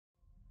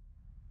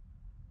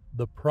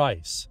The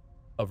price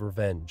of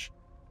revenge.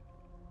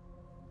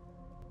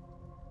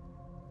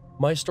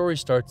 My story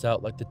starts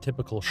out like the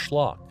typical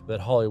schlock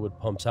that Hollywood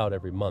pumps out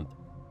every month.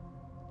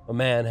 A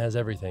man has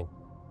everything,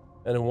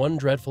 and in one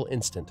dreadful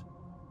instant,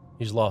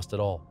 he's lost it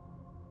all.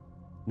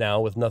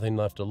 Now, with nothing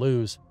left to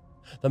lose,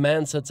 the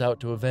man sets out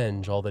to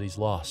avenge all that he's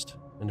lost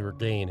and to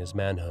regain his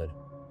manhood.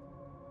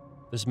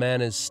 This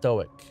man is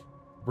stoic,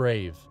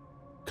 brave,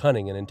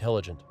 cunning, and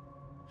intelligent,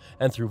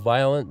 and through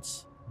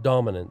violence,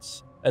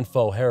 dominance, and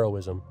faux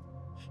heroism,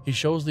 he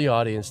shows the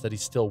audience that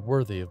he's still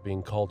worthy of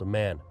being called a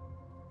man.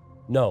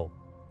 No,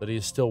 that he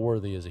is still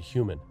worthy as a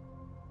human.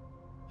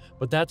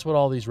 But that's what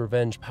all these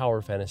revenge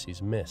power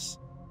fantasies miss.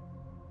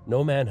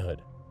 No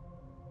manhood.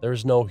 There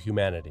is no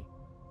humanity.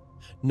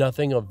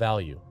 Nothing of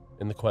value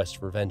in the quest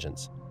for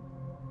vengeance.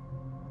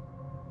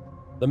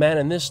 The man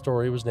in this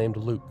story was named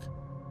Luke,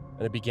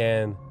 and it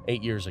began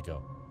 8 years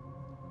ago.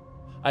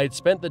 I had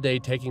spent the day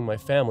taking my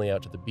family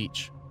out to the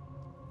beach.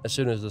 As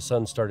soon as the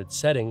sun started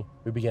setting,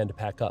 we began to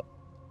pack up.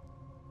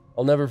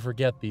 I'll never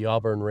forget the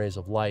auburn rays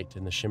of light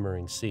in the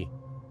shimmering sea.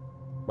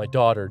 My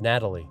daughter,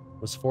 Natalie,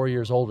 was 4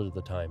 years old at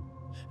the time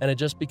and had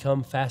just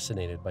become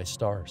fascinated by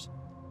stars.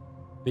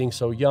 Being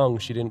so young,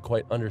 she didn't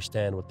quite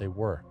understand what they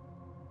were.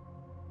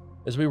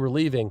 As we were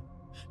leaving,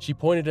 she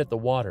pointed at the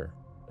water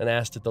and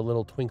asked if the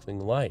little twinkling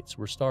lights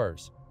were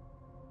stars.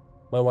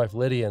 My wife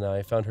Lydia and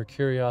I found her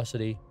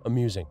curiosity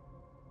amusing,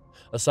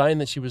 a sign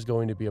that she was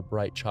going to be a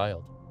bright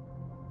child.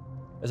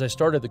 As I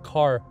started the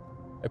car,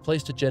 I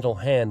placed a gentle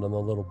hand on the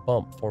little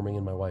bump forming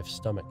in my wife's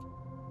stomach.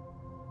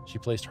 She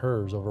placed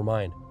hers over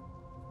mine,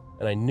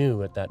 and I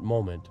knew at that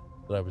moment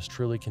that I was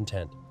truly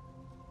content.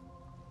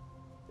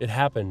 It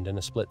happened in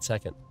a split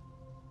second.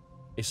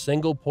 A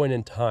single point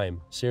in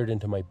time seared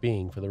into my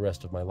being for the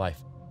rest of my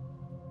life.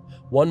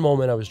 One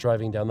moment I was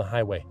driving down the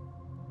highway,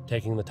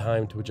 taking the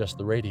time to adjust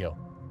the radio,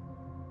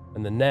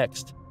 and the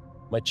next,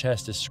 my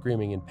chest is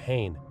screaming in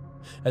pain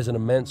as an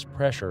immense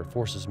pressure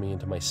forces me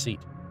into my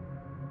seat.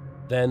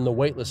 Then the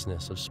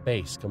weightlessness of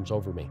space comes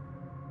over me,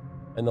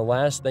 and the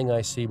last thing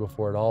I see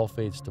before it all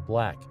fades to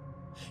black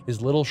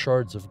is little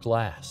shards of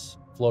glass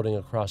floating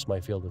across my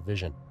field of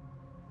vision.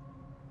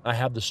 I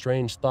have the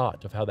strange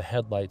thought of how the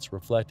headlights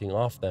reflecting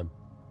off them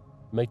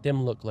make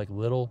them look like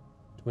little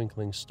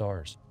twinkling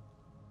stars.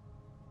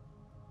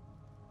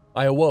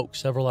 I awoke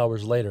several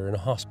hours later in a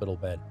hospital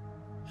bed.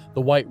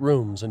 The white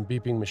rooms and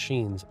beeping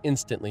machines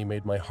instantly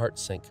made my heart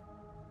sink.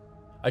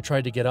 I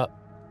tried to get up,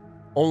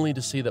 only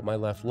to see that my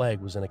left leg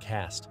was in a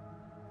cast.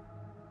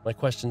 My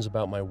questions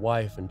about my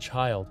wife and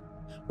child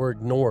were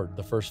ignored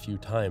the first few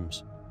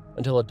times,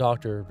 until a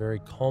doctor very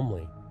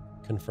calmly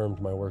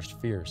confirmed my worst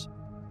fears.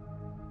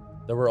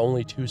 There were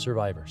only 2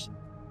 survivors,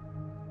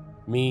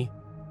 me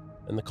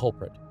and the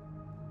culprit,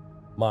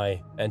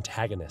 my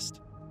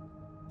antagonist,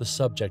 the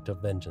subject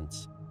of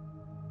vengeance,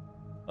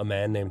 a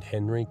man named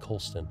Henry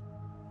Colston.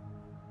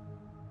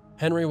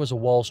 Henry was a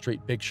Wall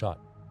Street big shot,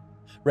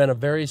 ran a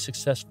very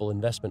successful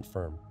investment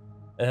firm,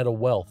 and had a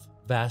wealth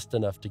vast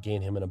enough to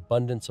gain him an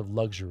abundance of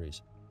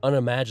luxuries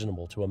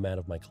unimaginable to a man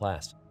of my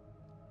class.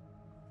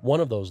 One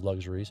of those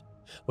luxuries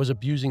was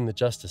abusing the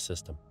justice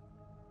system.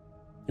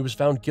 He was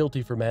found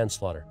guilty for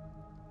manslaughter,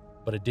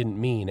 but it didn't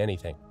mean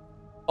anything.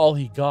 All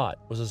he got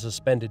was a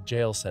suspended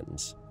jail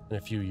sentence and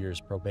a few years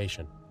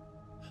probation,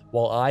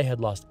 while I had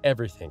lost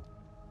everything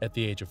at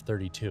the age of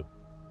 32.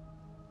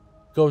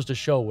 Goes to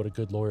show what a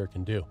good lawyer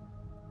can do,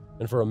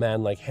 and for a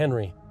man like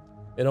Henry,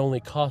 it only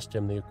cost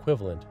him the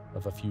equivalent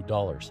of a few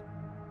dollars.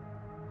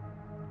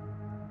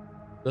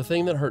 The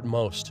thing that hurt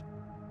most,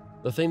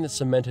 the thing that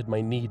cemented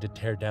my need to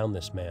tear down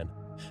this man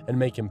and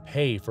make him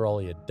pay for all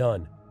he had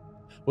done,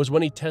 was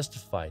when he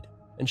testified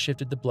and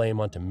shifted the blame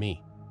onto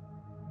me.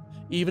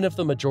 Even if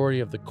the majority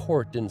of the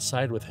court didn't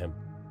side with him,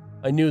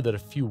 I knew that a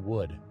few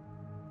would,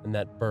 and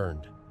that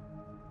burned.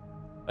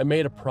 I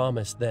made a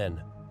promise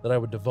then that I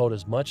would devote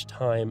as much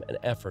time and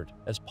effort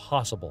as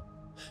possible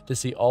to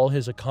see all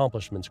his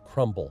accomplishments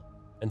crumble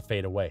and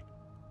fade away.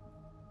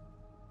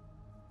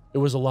 It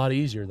was a lot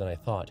easier than I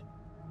thought.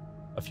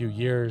 A few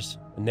years,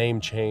 a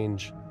name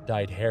change,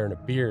 dyed hair, and a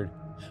beard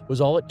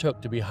was all it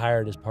took to be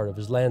hired as part of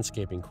his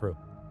landscaping crew.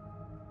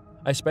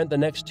 I spent the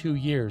next 2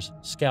 years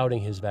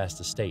scouting his vast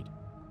estate.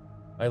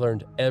 I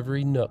learned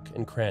every nook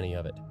and cranny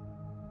of it.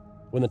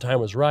 When the time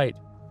was right,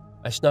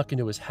 I snuck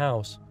into his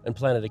house and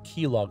planted a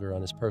keylogger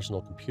on his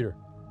personal computer.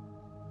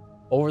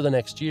 Over the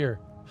next year,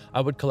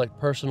 I would collect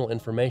personal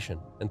information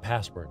and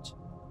passwords.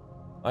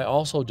 I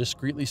also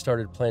discreetly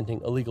started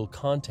planting illegal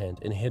content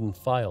in hidden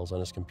files on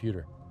his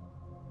computer.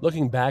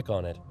 Looking back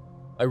on it,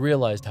 I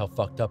realized how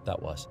fucked up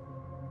that was,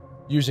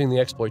 using the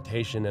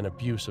exploitation and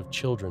abuse of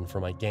children for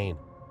my gain.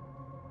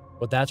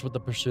 But that's what the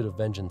pursuit of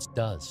vengeance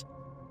does.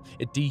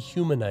 It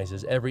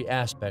dehumanizes every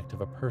aspect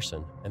of a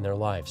person and their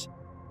lives.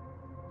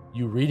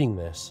 You reading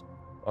this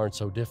aren't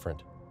so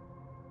different.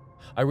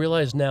 I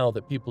realize now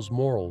that people's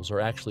morals are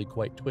actually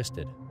quite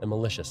twisted and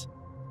malicious,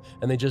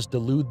 and they just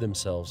delude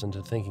themselves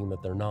into thinking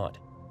that they're not.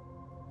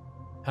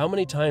 How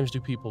many times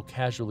do people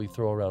casually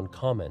throw around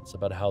comments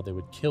about how they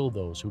would kill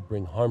those who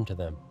bring harm to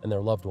them and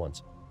their loved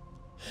ones?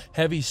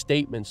 Heavy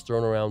statements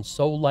thrown around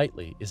so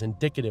lightly is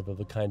indicative of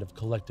the kind of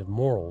collective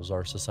morals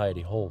our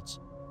society holds.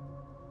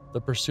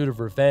 The pursuit of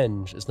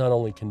revenge is not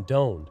only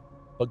condoned,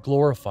 but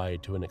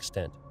glorified to an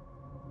extent.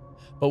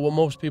 But what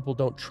most people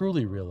don't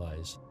truly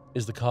realize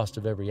is the cost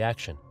of every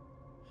action,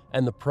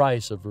 and the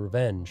price of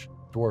revenge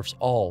dwarfs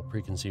all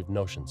preconceived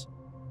notions.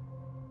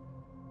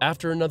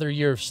 After another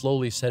year of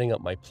slowly setting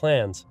up my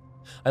plans,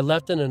 I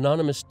left an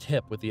anonymous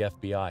tip with the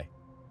FBI.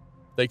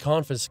 They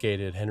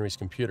confiscated Henry's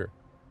computer.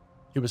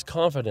 He was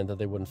confident that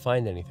they wouldn't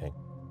find anything.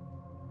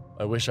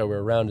 I wish I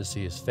were around to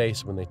see his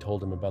face when they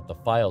told him about the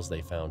files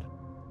they found.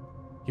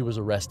 He was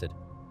arrested.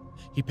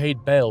 He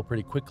paid bail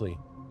pretty quickly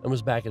and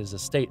was back at his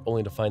estate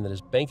only to find that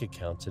his bank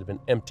accounts had been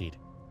emptied.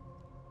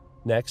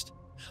 Next,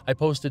 I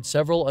posted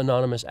several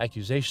anonymous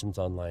accusations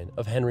online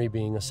of Henry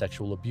being a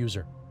sexual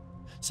abuser,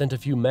 sent a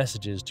few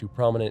messages to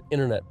prominent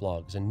internet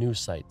blogs and news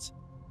sites.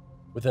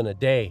 Within a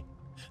day,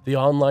 the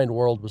online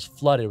world was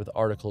flooded with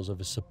articles of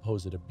his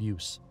supposed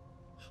abuse.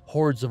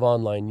 Hordes of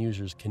online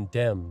users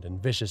condemned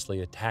and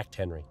viciously attacked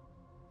Henry.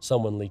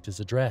 Someone leaked his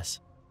address,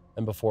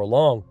 and before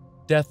long,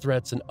 death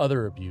threats and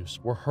other abuse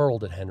were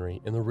hurled at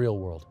Henry in the real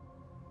world.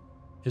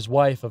 His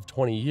wife of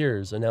 20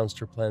 years announced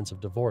her plans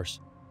of divorce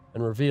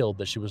and revealed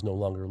that she was no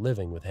longer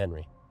living with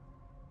Henry.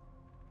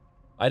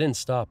 I didn't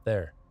stop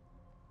there.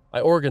 I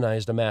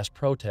organized a mass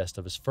protest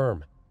of his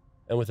firm,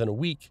 and within a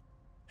week,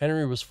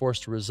 Henry was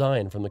forced to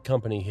resign from the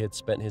company he had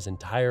spent his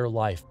entire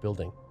life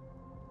building.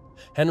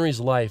 Henry's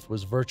life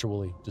was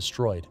virtually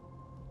destroyed.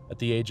 At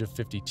the age of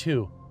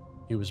 52,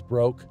 he was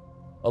broke,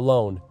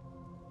 alone,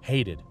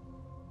 hated,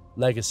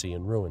 legacy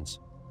in ruins.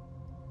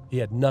 He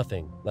had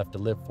nothing left to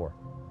live for.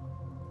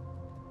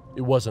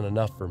 It wasn't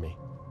enough for me.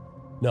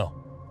 No,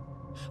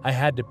 I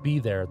had to be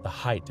there at the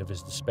height of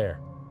his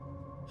despair.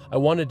 I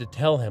wanted to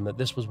tell him that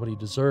this was what he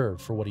deserved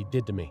for what he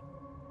did to me.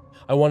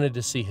 I wanted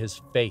to see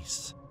his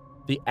face,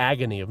 the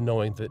agony of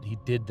knowing that he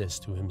did this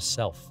to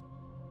himself.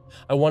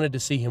 I wanted to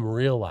see him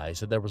realize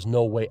that there was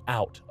no way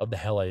out of the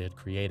hell I had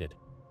created.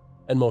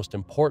 And most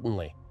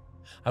importantly,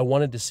 I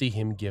wanted to see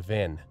him give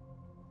in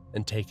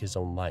and take his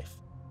own life.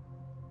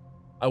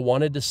 I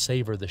wanted to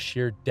savor the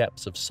sheer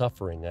depths of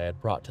suffering I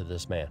had brought to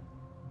this man,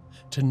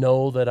 to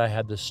know that I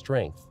had the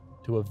strength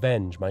to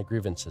avenge my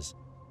grievances.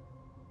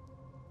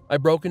 I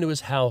broke into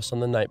his house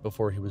on the night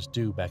before he was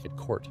due back at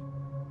court,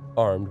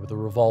 armed with a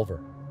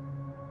revolver.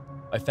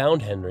 I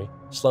found Henry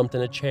slumped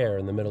in a chair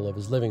in the middle of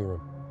his living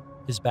room,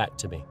 his back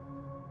to me.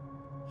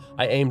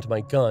 I aimed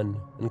my gun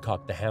and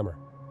cocked the hammer.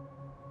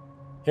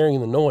 Hearing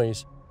the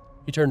noise,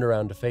 he turned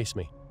around to face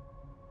me,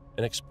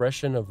 an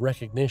expression of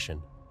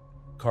recognition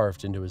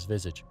carved into his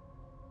visage.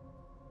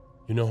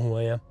 "You know who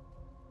I am?"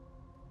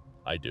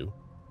 "I do."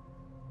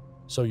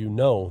 "So you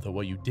know that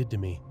what you did to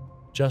me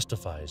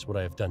justifies what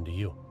I have done to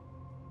you."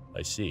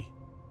 "I see.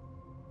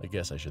 I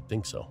guess I should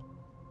think so."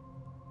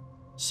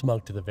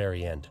 Smug to the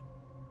very end.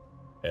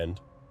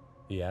 "And?"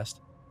 he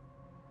asked.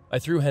 I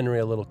threw Henry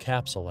a little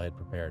capsule I had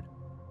prepared,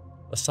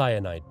 a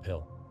cyanide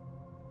pill.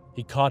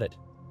 He caught it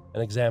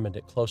and examined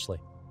it closely,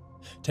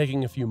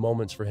 taking a few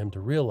moments for him to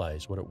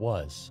realize what it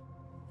was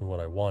and what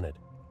I wanted.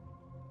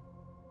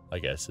 "I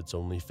guess it's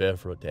only fair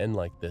for it to end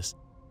like this,"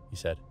 he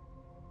said.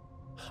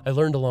 "I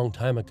learned a long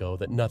time ago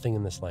that nothing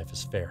in this life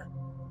is fair.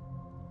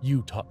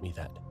 You taught me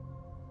that.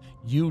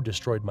 You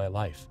destroyed my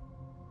life.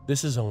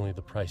 This is only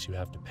the price you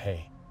have to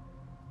pay."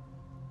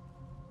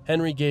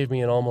 Henry gave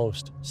me an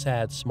almost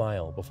sad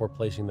smile before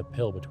placing the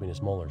pill between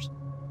his molars.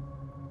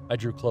 I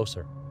drew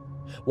closer,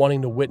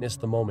 wanting to witness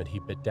the moment he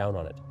bit down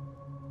on it.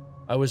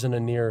 I was in a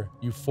near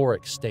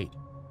euphoric state.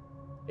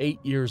 8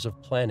 years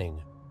of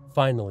planning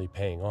finally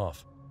paying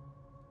off.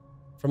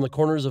 From the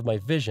corners of my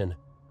vision,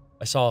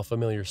 I saw a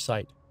familiar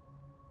sight.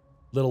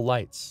 Little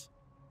lights,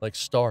 like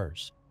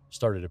stars,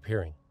 started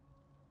appearing.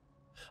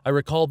 I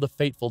recalled the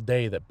fateful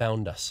day that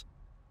bound us.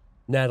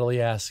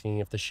 Natalie asking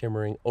if the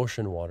shimmering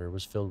ocean water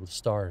was filled with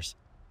stars.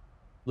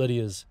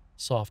 Lydia's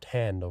soft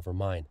hand over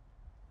mine.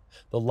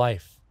 The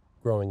life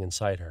growing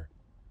inside her.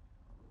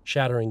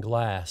 Shattering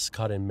glass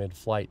caught in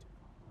mid-flight,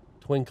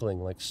 twinkling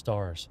like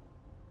stars.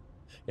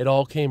 It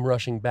all came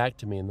rushing back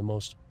to me in the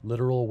most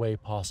literal way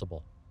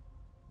possible.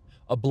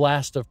 A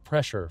blast of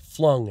pressure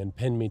flung and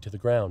pinned me to the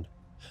ground.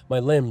 My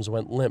limbs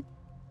went limp,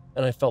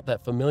 and I felt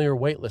that familiar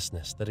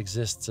weightlessness that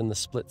exists in the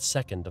split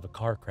second of a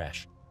car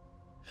crash.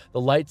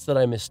 The lights that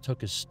I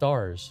mistook as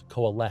stars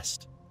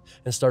coalesced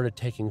and started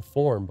taking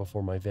form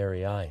before my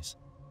very eyes.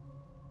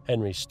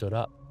 Henry stood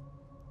up,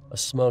 a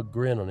smug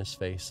grin on his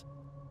face.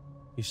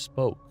 He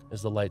spoke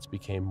as the lights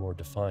became more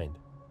defined.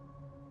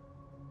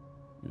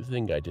 "You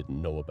think I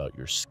didn't know about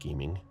your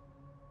scheming?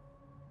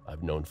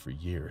 I've known for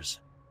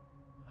years.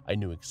 I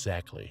knew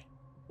exactly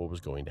what was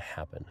going to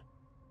happen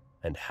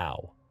and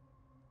how."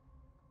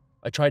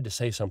 I tried to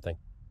say something,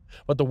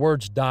 but the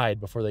words died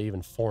before they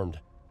even formed.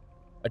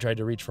 I tried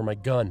to reach for my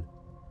gun,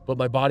 but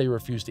my body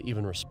refused to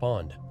even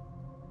respond.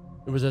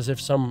 It was as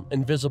if some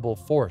invisible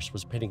force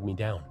was pinning me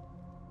down.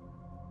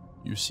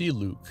 "You see,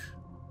 Luke,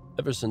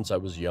 ever since I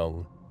was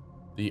young,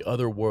 the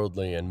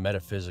otherworldly and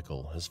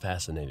metaphysical has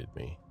fascinated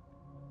me.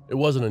 It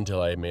wasn't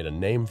until I made a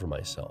name for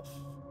myself,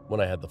 when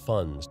I had the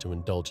funds to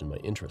indulge in my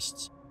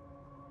interests.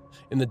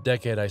 In the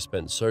decade I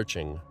spent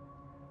searching,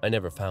 I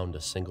never found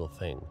a single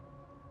thing.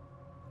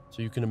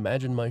 So you can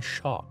imagine my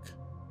shock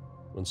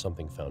when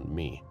something found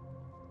me.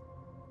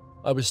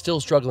 I was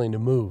still struggling to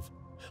move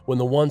when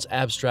the once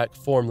abstract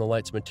form the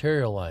lights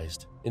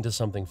materialized into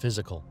something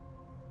physical.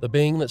 The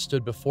being that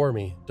stood before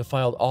me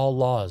defied all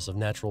laws of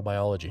natural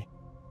biology.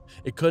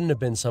 It couldn't have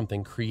been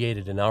something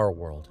created in our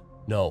world.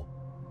 No.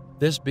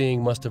 This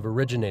being must have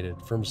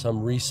originated from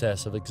some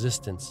recess of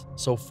existence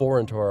so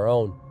foreign to our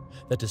own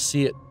that to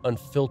see it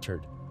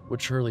unfiltered would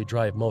surely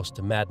drive most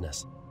to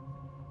madness.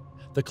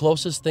 The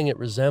closest thing it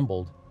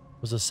resembled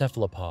was a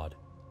cephalopod,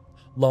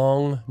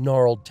 long,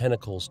 gnarled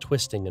tentacles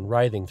twisting and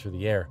writhing through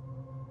the air.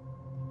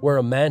 Where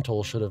a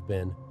mantle should have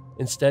been,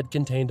 instead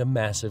contained a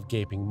massive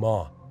gaping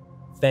maw,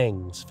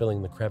 fangs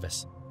filling the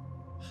crevice.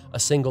 A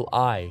single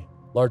eye,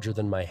 larger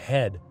than my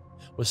head,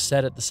 was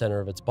set at the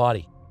center of its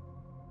body.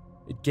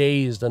 It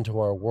gazed unto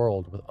our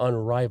world with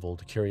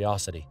unrivaled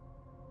curiosity.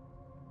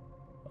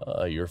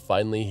 You're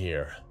finally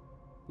here.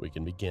 We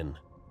can begin.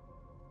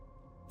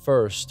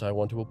 First, I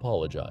want to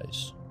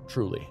apologize,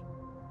 truly.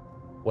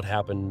 What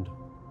happened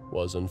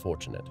was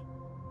unfortunate.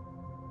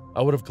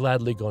 I would have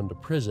gladly gone to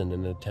prison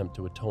in an attempt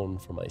to atone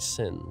for my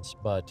sins,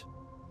 but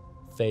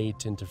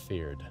fate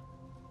interfered,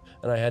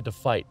 and I had to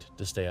fight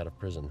to stay out of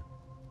prison.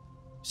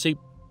 See,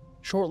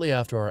 shortly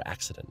after our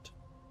accident,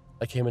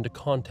 I came into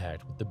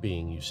contact with the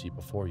being you see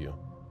before you.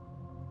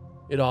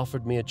 It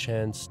offered me a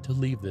chance to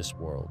leave this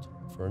world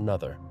for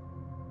another.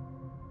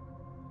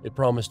 It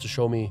promised to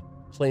show me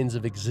planes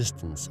of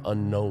existence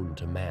unknown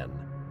to man.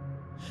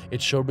 It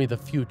showed me the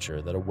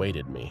future that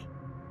awaited me.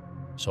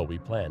 So we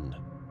planned.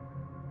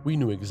 We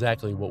knew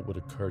exactly what would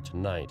occur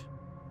tonight,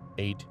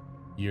 8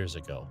 years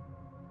ago.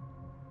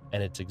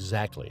 And it's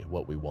exactly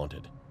what we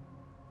wanted.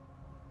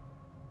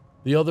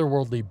 The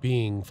otherworldly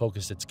being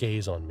focused its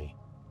gaze on me,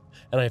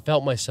 and I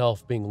felt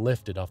myself being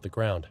lifted off the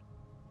ground.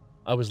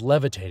 I was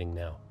levitating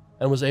now,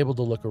 and was able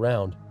to look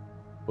around,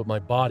 but my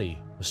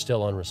body was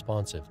still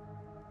unresponsive.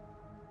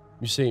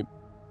 You see,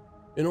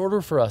 in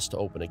order for us to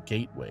open a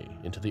gateway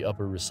into the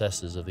upper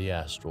recesses of the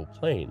astral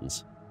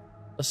planes,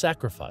 a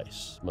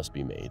sacrifice must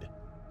be made.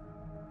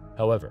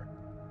 However,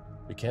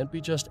 it can't be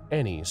just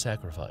any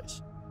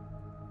sacrifice.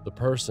 The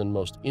person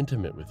most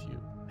intimate with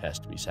you has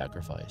to be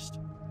sacrificed.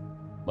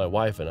 My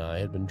wife and I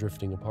had been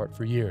drifting apart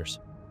for years.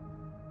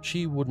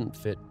 She wouldn't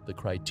fit the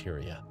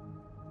criteria.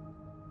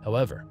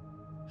 However,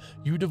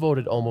 you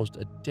devoted almost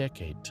a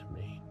decade to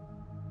me.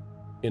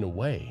 In a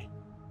way,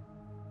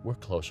 we're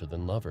closer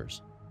than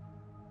lovers.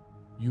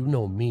 You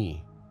know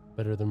me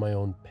better than my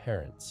own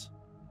parents.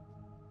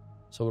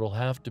 So it'll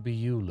have to be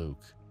you,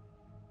 Luke.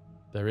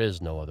 There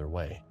is no other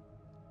way.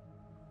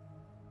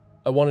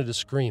 I wanted to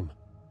scream,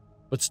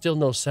 but still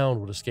no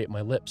sound would escape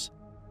my lips.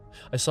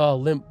 I saw a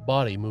limp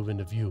body move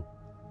into view.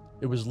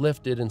 It was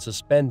lifted and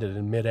suspended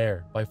in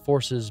midair by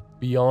forces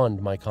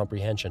beyond my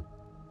comprehension,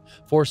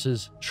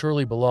 forces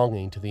surely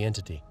belonging to the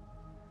entity.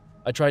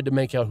 I tried to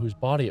make out whose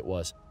body it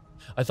was.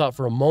 I thought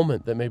for a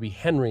moment that maybe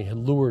Henry had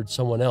lured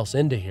someone else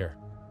into here.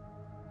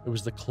 It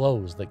was the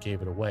clothes that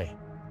gave it away.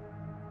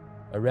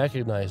 I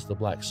recognized the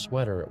black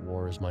sweater it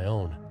wore as my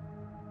own.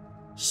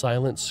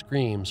 Silent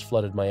screams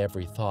flooded my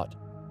every thought.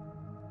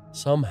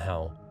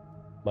 Somehow,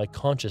 my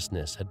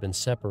consciousness had been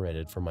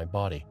separated from my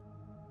body.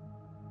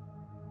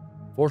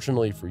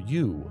 Fortunately for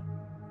you,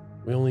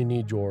 we only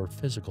need your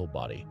physical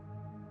body.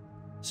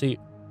 See,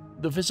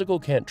 the physical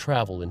can't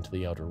travel into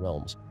the outer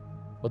realms,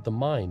 but the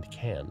mind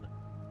can.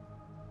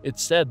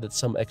 It's said that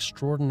some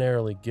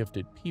extraordinarily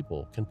gifted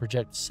people can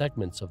project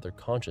segments of their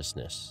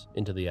consciousness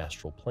into the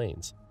astral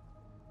planes.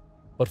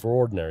 But for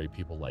ordinary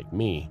people like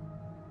me,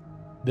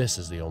 this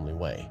is the only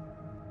way.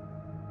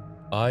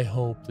 I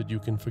hope that you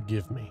can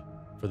forgive me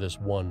for this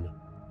one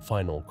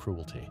final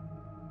cruelty.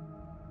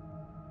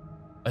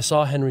 I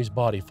saw Henry's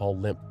body fall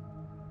limp,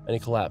 and he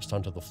collapsed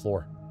onto the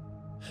floor.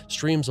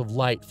 Streams of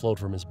light flowed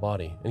from his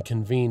body and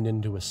convened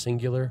into a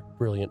singular,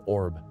 brilliant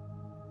orb.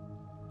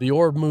 The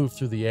orb moved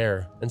through the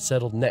air and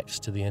settled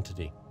next to the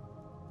entity.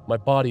 My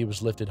body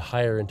was lifted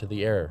higher into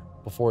the air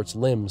before its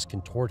limbs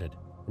contorted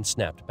and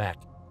snapped back.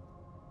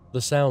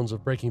 The sounds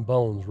of breaking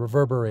bones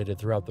reverberated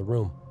throughout the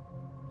room.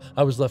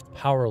 I was left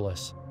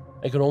powerless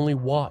and could only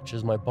watch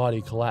as my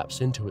body collapsed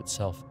into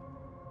itself.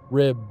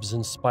 Ribs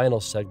and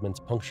spinal segments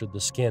punctured the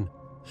skin.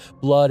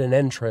 Blood and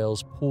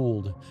entrails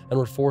pooled and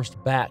were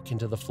forced back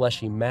into the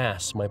fleshy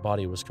mass my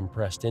body was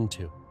compressed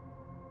into.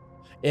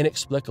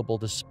 Inexplicable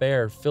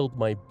despair filled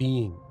my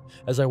being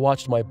as I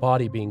watched my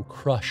body being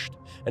crushed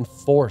and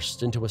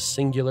forced into a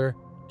singular,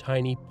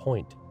 tiny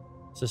point,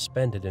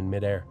 suspended in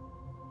midair.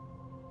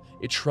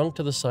 It shrunk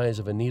to the size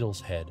of a needle's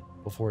head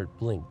before it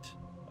blinked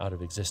out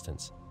of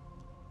existence.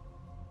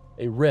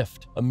 A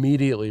rift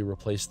immediately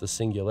replaced the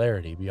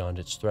singularity beyond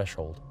its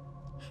threshold.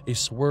 A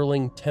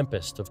swirling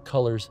tempest of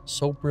colors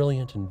so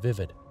brilliant and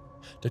vivid,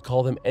 to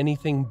call them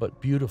anything but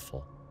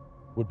beautiful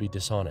would be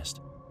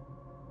dishonest.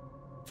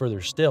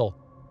 Further still,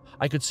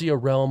 I could see a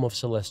realm of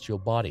celestial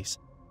bodies.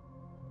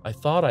 I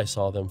thought I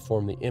saw them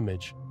form the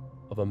image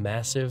of a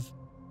massive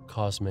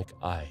cosmic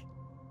eye.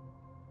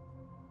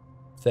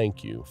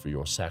 Thank you for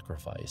your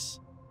sacrifice.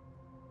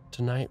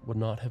 Tonight would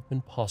not have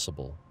been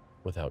possible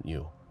without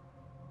you.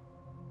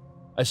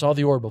 I saw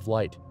the orb of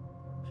light.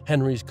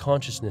 Henry's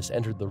consciousness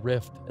entered the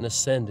rift and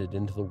ascended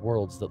into the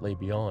worlds that lay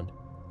beyond.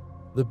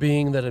 The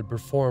being that had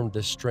performed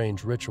this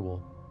strange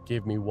ritual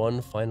gave me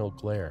one final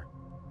glare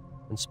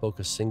and spoke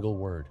a single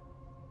word.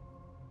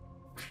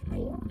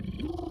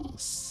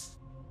 Curious.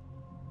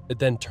 It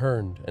then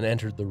turned and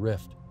entered the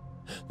rift,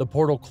 the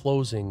portal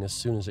closing as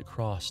soon as it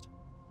crossed.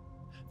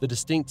 The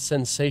distinct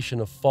sensation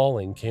of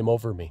falling came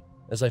over me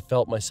as I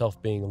felt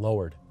myself being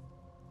lowered.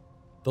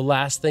 The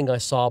last thing I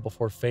saw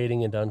before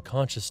fading into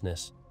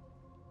unconsciousness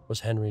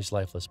was Henry's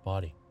lifeless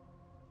body.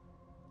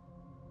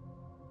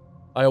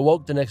 I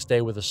awoke the next day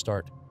with a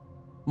start,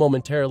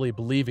 momentarily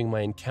believing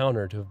my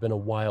encounter to have been a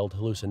wild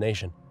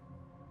hallucination.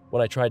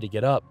 When I tried to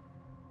get up,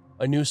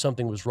 I knew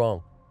something was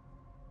wrong.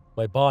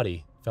 My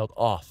body felt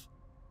off,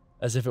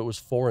 as if it was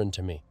foreign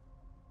to me.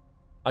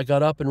 I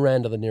got up and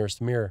ran to the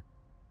nearest mirror.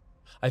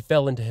 I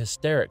fell into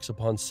hysterics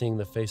upon seeing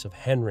the face of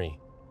Henry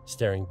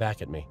staring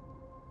back at me.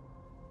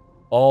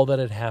 All that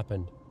had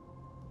happened,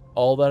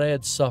 all that I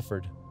had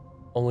suffered,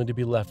 only to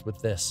be left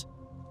with this.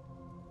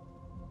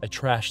 I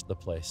trashed the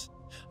place.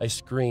 I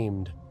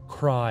screamed,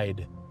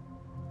 cried,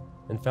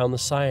 and found the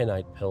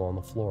cyanide pill on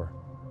the floor.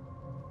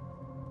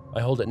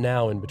 I hold it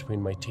now in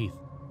between my teeth,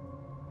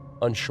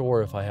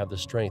 unsure if I have the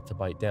strength to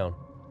bite down.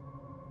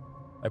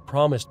 I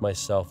promised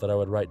myself that I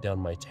would write down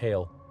my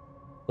tale,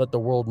 let the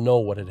world know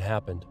what had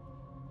happened,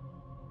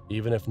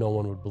 even if no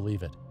one would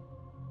believe it.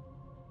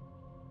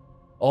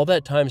 All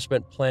that time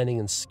spent planning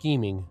and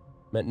scheming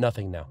meant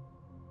nothing now.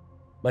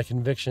 My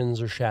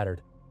convictions are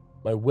shattered.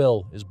 My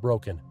will is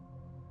broken.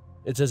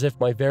 It's as if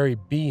my very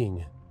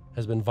being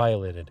has been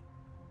violated.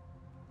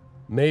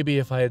 Maybe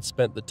if I had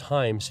spent the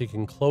time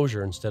seeking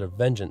closure instead of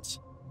vengeance.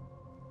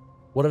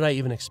 What did I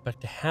even expect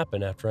to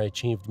happen after I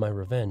achieved my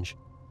revenge?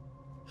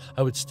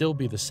 I would still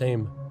be the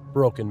same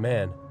broken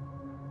man,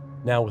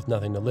 now with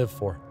nothing to live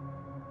for.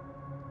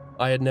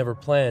 I had never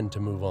planned to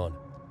move on,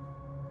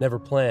 never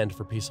planned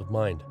for peace of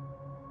mind.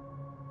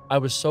 I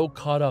was so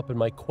caught up in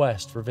my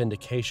quest for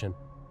vindication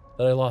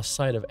that I lost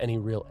sight of any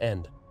real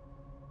end.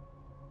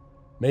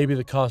 Maybe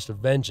the cost of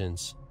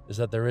vengeance is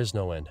that there is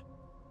no end,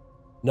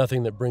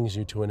 nothing that brings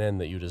you to an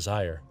end that you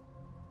desire.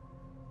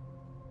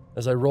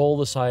 As I roll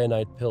the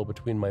cyanide pill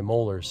between my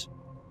molars,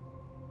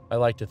 I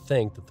like to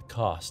think that the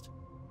cost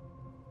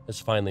has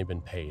finally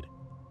been paid.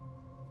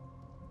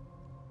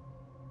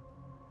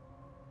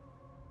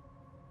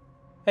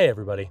 Hey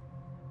everybody,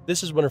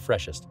 this is Winter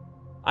Freshest.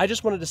 I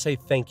just wanted to say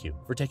thank you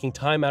for taking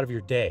time out of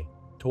your day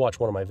to watch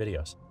one of my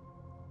videos.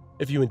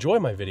 If you enjoy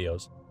my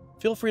videos,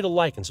 feel free to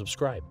like and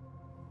subscribe.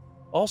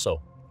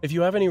 Also, if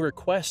you have any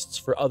requests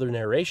for other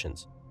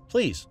narrations,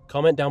 please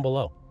comment down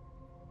below.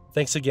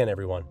 Thanks again,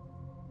 everyone.